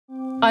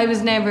I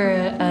was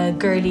never a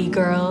girly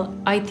girl.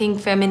 I think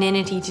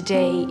femininity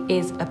today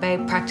is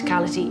about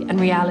practicality and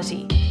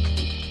reality.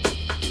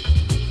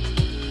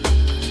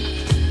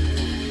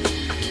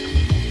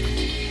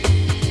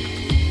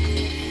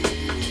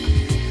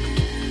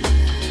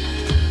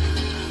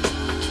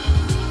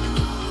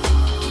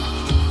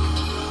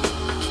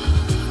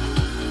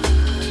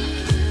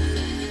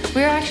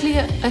 We're actually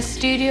a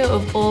studio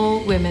of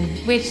all women,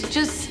 which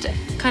just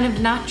kind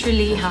of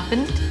naturally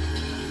happened.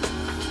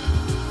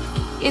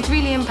 It's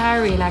really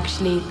empowering,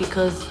 actually,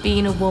 because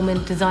being a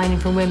woman designing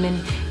for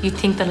women, you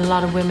think that a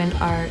lot of women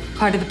are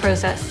part of the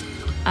process,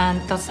 and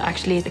that's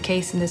actually the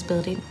case in this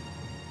building.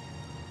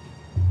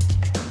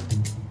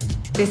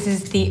 This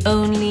is the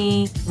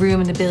only room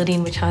in the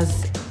building which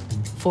has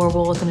 4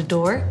 walls and a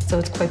door, so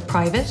it's quite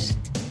private.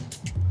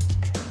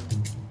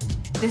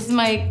 This is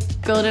my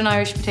golden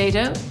Irish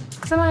potato,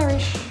 because I'm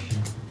Irish.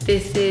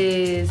 This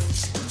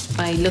is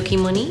my lucky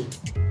money.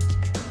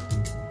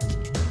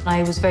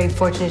 I was very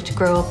fortunate to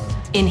grow up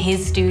in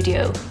his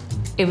studio.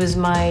 It was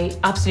my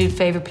absolute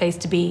favorite place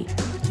to be.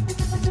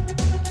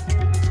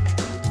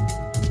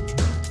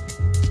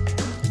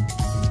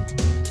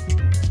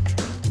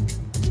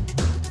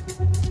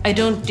 I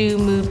don't do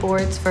mood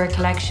boards for a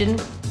collection,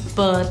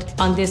 but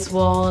on this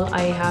wall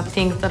I have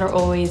things that are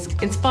always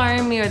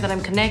inspiring me or that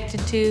I'm connected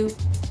to,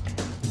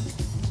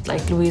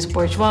 like Louise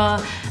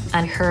Bourgeois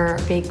and her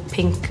big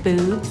pink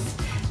boobs,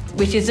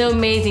 which is so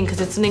amazing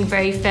because it's something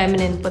very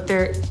feminine, but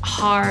they're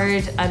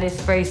hard and it's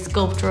very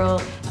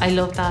sculptural. I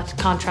love that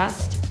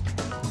contrast.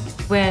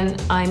 When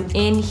I'm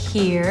in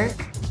here,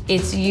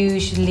 it's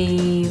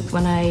usually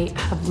when I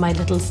have my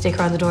little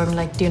sticker on the door, I'm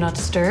like, do not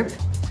disturb,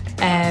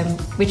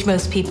 which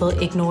most people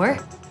ignore.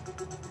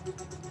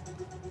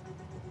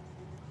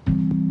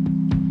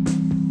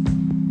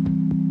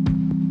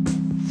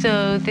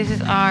 So this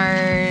is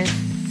our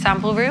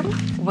sample room,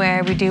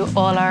 where we do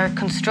all our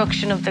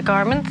construction of the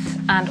garments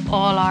and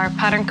all our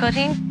pattern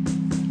cutting.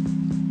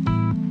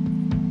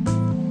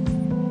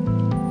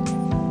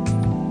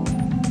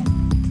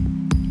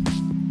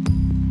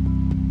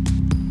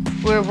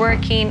 We're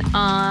working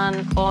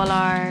on all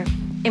our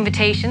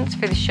invitations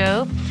for the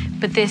show,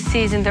 but this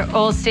season they're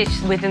all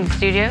stitched within the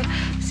studio,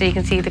 so you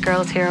can see the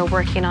girls here are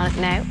working on it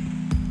now.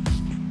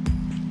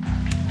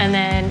 And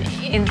then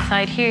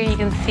inside here you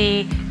can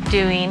see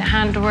doing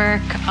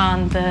handwork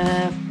on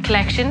the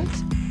collections.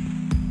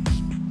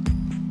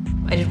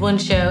 I did one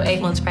show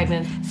 8 months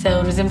pregnant, so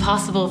it was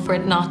impossible for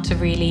it not to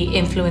really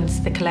influence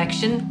the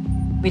collection.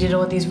 We did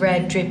all these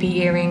red drippy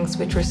earrings,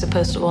 which were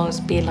supposed to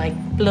almost be like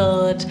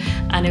blood,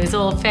 and it was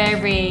all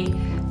very,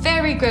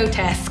 very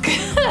grotesque.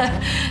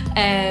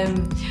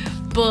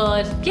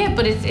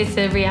 But it's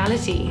a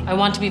reality. I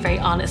want to be very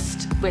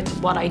honest with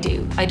what I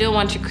do. I don't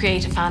want to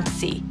create a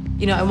fantasy.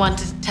 You know, I want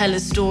to tell a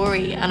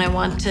story and I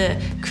want to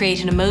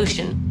create an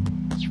emotion.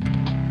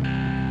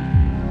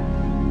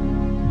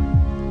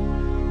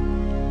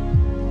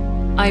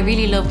 I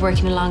really love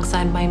working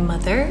alongside my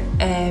mother.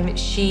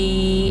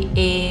 She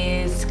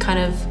is kind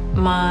of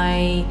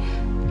my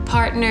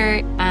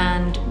partner,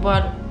 and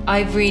what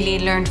I've really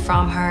learned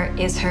from her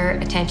is her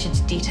attention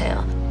to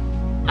detail.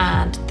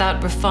 And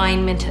that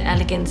refinement and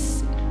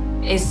elegance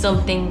is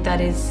something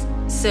that is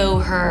so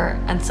her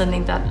and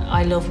something that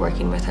I love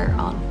working with her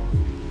on.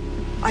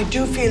 I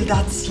do feel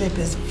that slip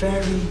is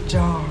very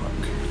dark.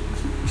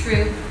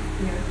 True.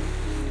 Yeah.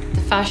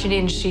 The fashion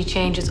industry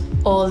changes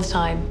all the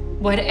time.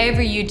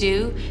 Whatever you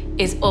do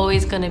is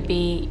always going to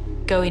be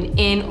going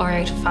in or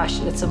out of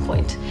fashion at some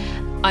point.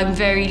 I'm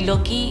very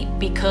lucky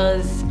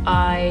because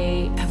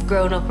I have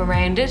grown up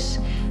around it.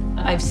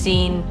 I've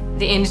seen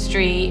the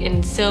industry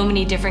in so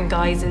many different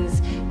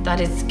guises that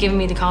it's given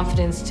me the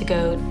confidence to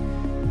go,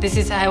 this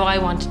is how I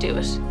want to do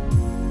it.